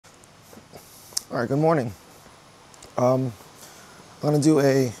All right, good morning. I'm going to do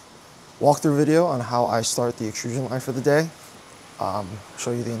a walkthrough video on how I start the extrusion line for the day.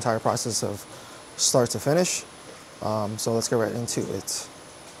 Show you the entire process of start to finish. So let's get right into it.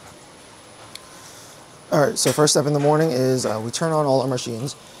 All right, so first step in the morning is we turn on all our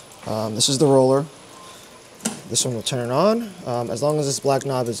machines. This is the roller. This one will turn it on. As long as this black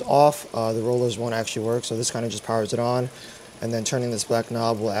knob is off, the rollers won't actually work. So this kind of just powers it on. And then turning this black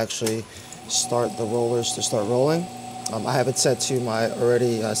knob will actually start the rollers to start rolling. I have it set to my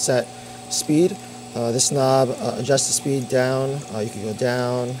already set speed. This knob adjusts the speed down. You can go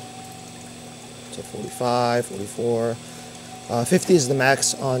down to 45, 44. 50 is the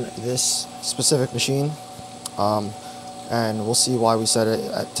max on this specific machine. And we'll see why we set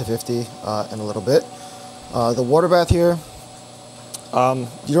it to 50 in a little bit. The water bath here, you don't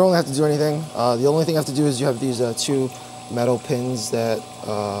really have to do anything. The only thing you have to do is you have these two metal pins that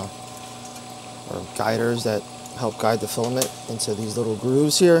or guiders that help guide the filament into these little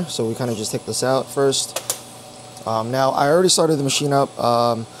grooves here. So we kind of just take this out first. Now I already started the machine up.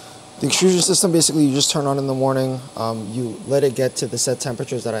 The extrusion system, basically you just turn on in the morning. You let it get to the set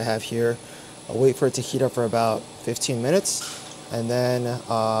temperatures that I have here. Wait for it to heat up for about 15 minutes. And then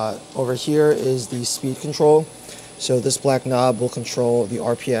over here is the speed control. So this black knob will control the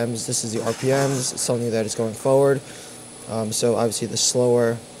RPMs. This is the RPMs. It's telling you that it's going forward. So obviously the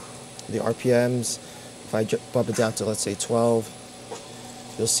slower the RPMs, if I bump it down to, let's say, 12,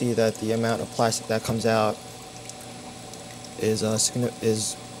 you'll see that the amount of plastic that comes out is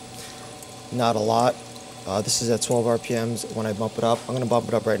not a lot. This is at 12 RPMs when I bump it up. I'm going to bump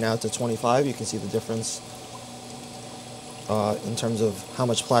it up right now to 25. You can see the difference in terms of how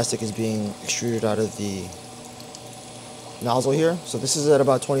much plastic is being extruded out of the nozzle here. So this is at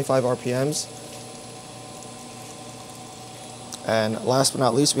about 25 RPMs. And last but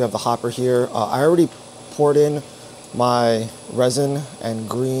not least, we have the hopper here. I already poured in my resin and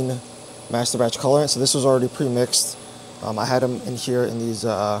green master batch colorant, so this was already pre-mixed. I had them in here in these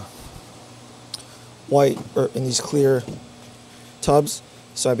in these clear tubs.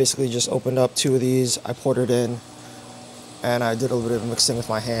 So I basically just opened up two of these, I poured it in, and I did a little bit of mixing with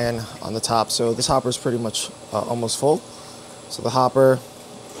my hand on the top. So this hopper is pretty much almost full. So the hopper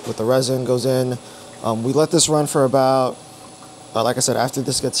with the resin goes in. We let this run for about, like I said, after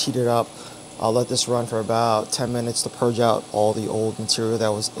this gets heated up, I'll let this run for about 10 minutes to purge out all the old material that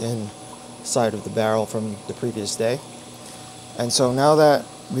was inside of the barrel from the previous day. And so now that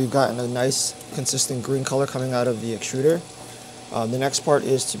we've gotten a nice consistent green color coming out of the extruder, the next part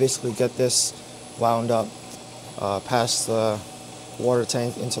is to basically get this wound up past the water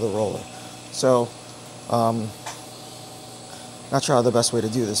tank into the roller. So not sure how the best way to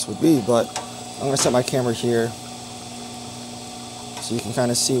do this would be, but I'm going to set my camera here so you can kind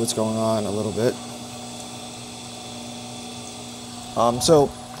of see what's going on a little bit. So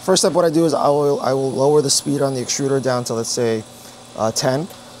first step, what I do is I will lower the speed on the extruder down to, let's say, 10.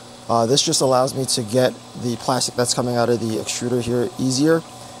 This just allows me to get the plastic that's coming out of the extruder here easier,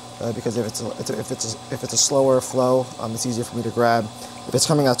 because if it's a slower flow, it's easier for me to grab. If it's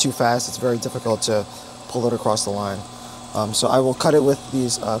coming out too fast, it's very difficult to pull it across the line. So I will cut it with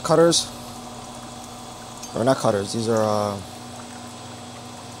these cutters, or not cutters. These are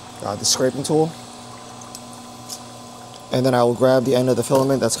the scraping tool, and then I will grab the end of the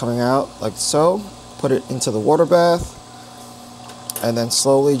filament that's coming out like so, put it into the water bath, and then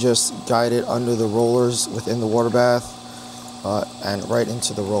slowly just guide it under the rollers within the water bath and right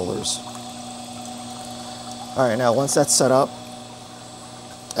into the rollers. All right, now once that's set up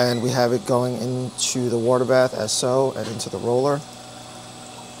and we have it going into the water bath as so and into the roller,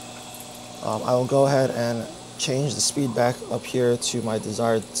 I will go ahead and change the speed back up here to my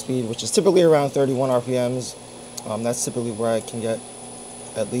desired speed, which is typically around 31 RPMs. That's typically where I can get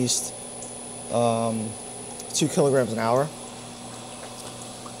at least 2 kilograms an hour.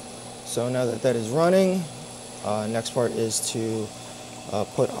 So now that that is running, next part is to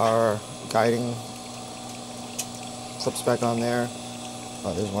put our guiding clips back on there.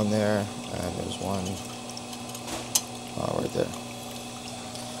 There's one there, and there's one right there.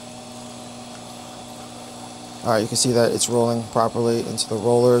 All right, you can see that it's rolling properly into the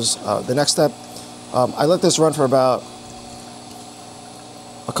rollers. The next step, I let this run for about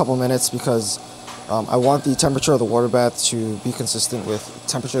a couple minutes because I want the temperature of the water bath to be consistent with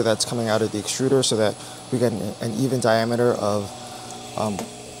temperature that's coming out of the extruder, so that we get an even diameter of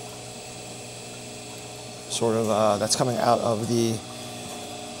that's coming out of the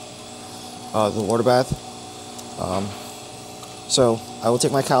water bath. So I will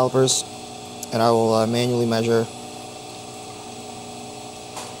take my calipers and I will manually measure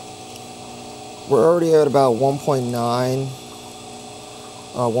We're already at about 1.9,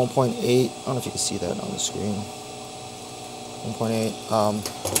 1.8. I don't know if you can see that on the screen.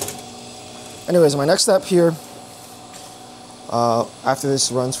 1.8. Anyways, my next step here, after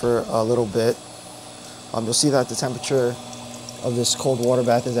this runs for a little bit, you'll see that the temperature of this cold water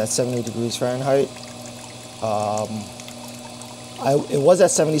bath is at 70 degrees Fahrenheit. It was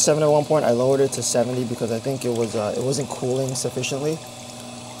at 77 at one point. I lowered it to 70 because I think it wasn't cooling sufficiently.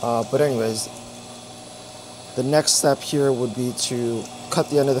 But anyways, the next step here would be to cut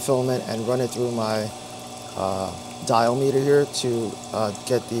the end of the filament and run it through my dial meter here to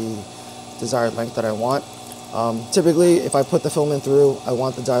get the desired length that I want. Typically, if I put the filament through, I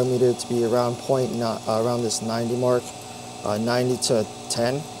want the dial meter to be around around this 90 mark, 90 to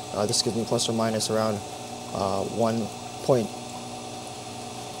 10. This gives me plus or minus around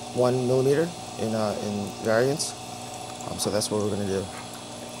 1.1 millimeter in variance. So that's what we're going to do.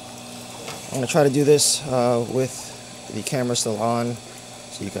 I'm going to try to do this with the camera still on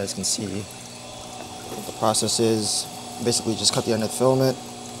so you guys can see what the process is. Basically just cut the end of the filament,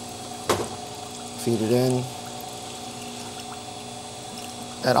 feed it in,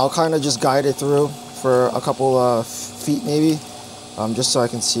 and I'll kind of just guide it through for a couple feet maybe, just so I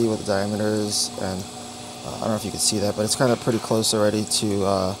can see what the diameter is. And I don't know if you can see that, but it's kind of pretty close already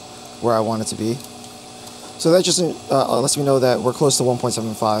to where I want it to be. So that just lets me know that we're close to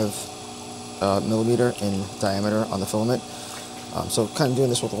 1.75 millimeter in diameter on the filament. So kind of doing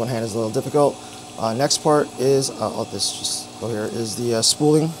this with one hand is a little difficult. Next part is, I'll just go here, is the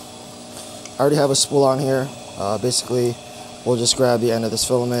spooling. I already have a spool on here. Basically, we'll just grab the end of this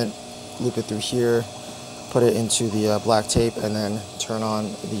filament, loop it through here, put it into the black tape, and then turn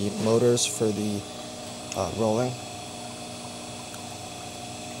on the motors for the rolling.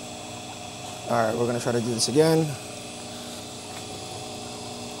 Alright, we're going to try to do this again.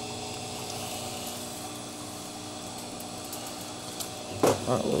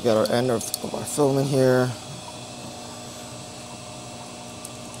 Alright, we got our end of our filament here.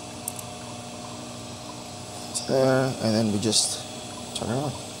 It's there, and then we just turn it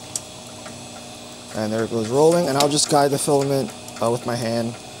on. And there it goes rolling, and I'll just guide the filament with my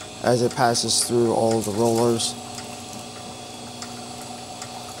hand as it passes through all of the rollers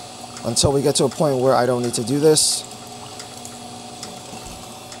until we get to a point where I don't need to do this.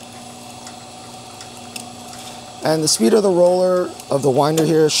 And the speed of the roller, of the winder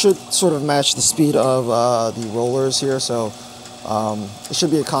here, should sort of match the speed of the rollers here, so it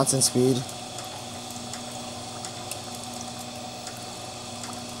should be a constant speed.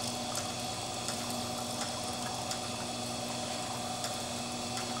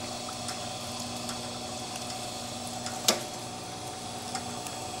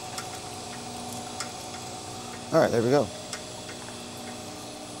 Alright, there we go.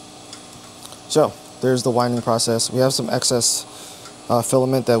 So, there's the winding process. We have some excess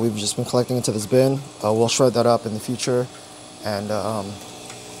filament that we've just been collecting into this bin. We'll shred that up in the future and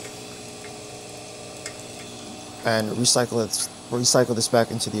recycle this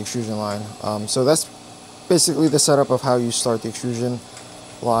back into the extrusion line. So that's basically the setup of how you start the extrusion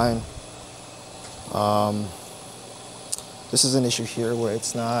line. This is an issue here where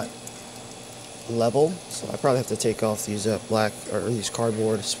it's not level, so I probably have to take off these these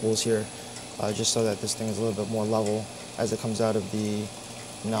cardboard spools here, just so that this thing is a little bit more level as it comes out of the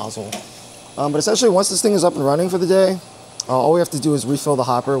nozzle. But essentially, once this thing is up and running for the day, all we have to do is refill the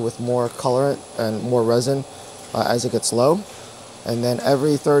hopper with more colorant and more resin as it gets low, and then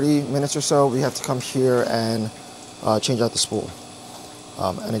every 30 minutes or so we have to come here and change out the spool.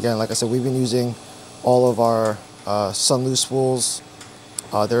 And again, like I said, we've been using all of our Sunloose spools.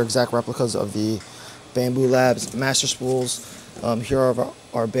 They're exact replicas of the Bambu Lab's master spools. Here are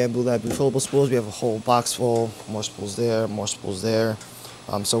our Bambu Lab refillable spools. We have a whole box full, more spools there, more spools there.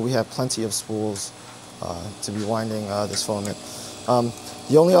 So we have plenty of spools to be winding this filament.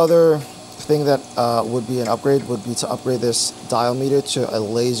 The only other thing that would be an upgrade would be to upgrade this dial meter to a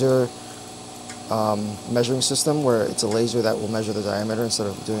laser measuring system, where it's a laser that will measure the diameter instead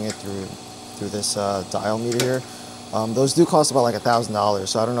of doing it through this dial meter here. Those do cost about like $1,000,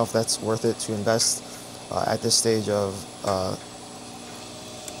 so I don't know if that's worth it to invest at this stage of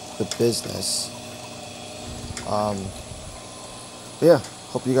the business. But yeah,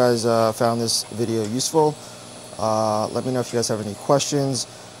 hope you guys found this video useful. Let me know if you guys have any questions.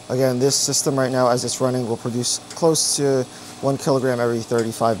 Again, this system right now, as it's running, will produce close to 1 kilogram every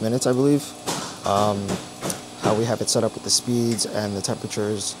 35 minutes, I believe. How we have it set up with the speeds and the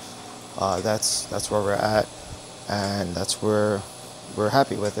temperatures, that's where we're at, and that's where we're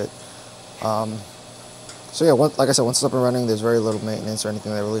happy with it. So yeah, like I said, once it's up and running, there's very little maintenance or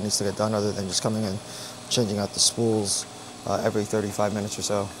anything that really needs to get done other than just coming in, changing out the spools every 35 minutes or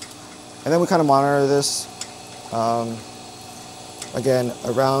so. And then we kind of monitor this. Again,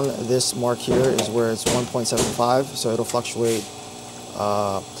 around this mark here is where it's 1.75, so it'll fluctuate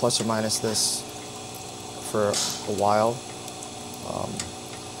plus or minus this for a while.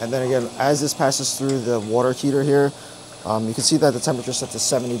 And then again, as this passes through the water heater here, you can see that the temperature is set to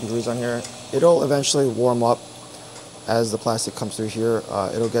 70 degrees on here. It'll eventually warm up as the plastic comes through here.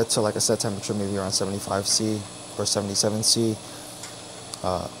 It'll get to like a set temperature, maybe around 75°C or 77°C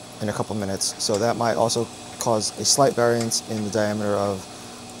in a couple minutes. So that might also cause a slight variance in the diameter of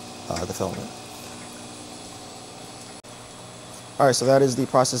the filament. Alright, so that is the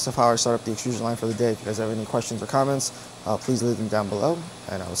process of how I start up the extrusion line for the day. If you guys have any questions or comments, please leave them down below,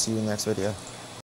 and I will see you in the next video.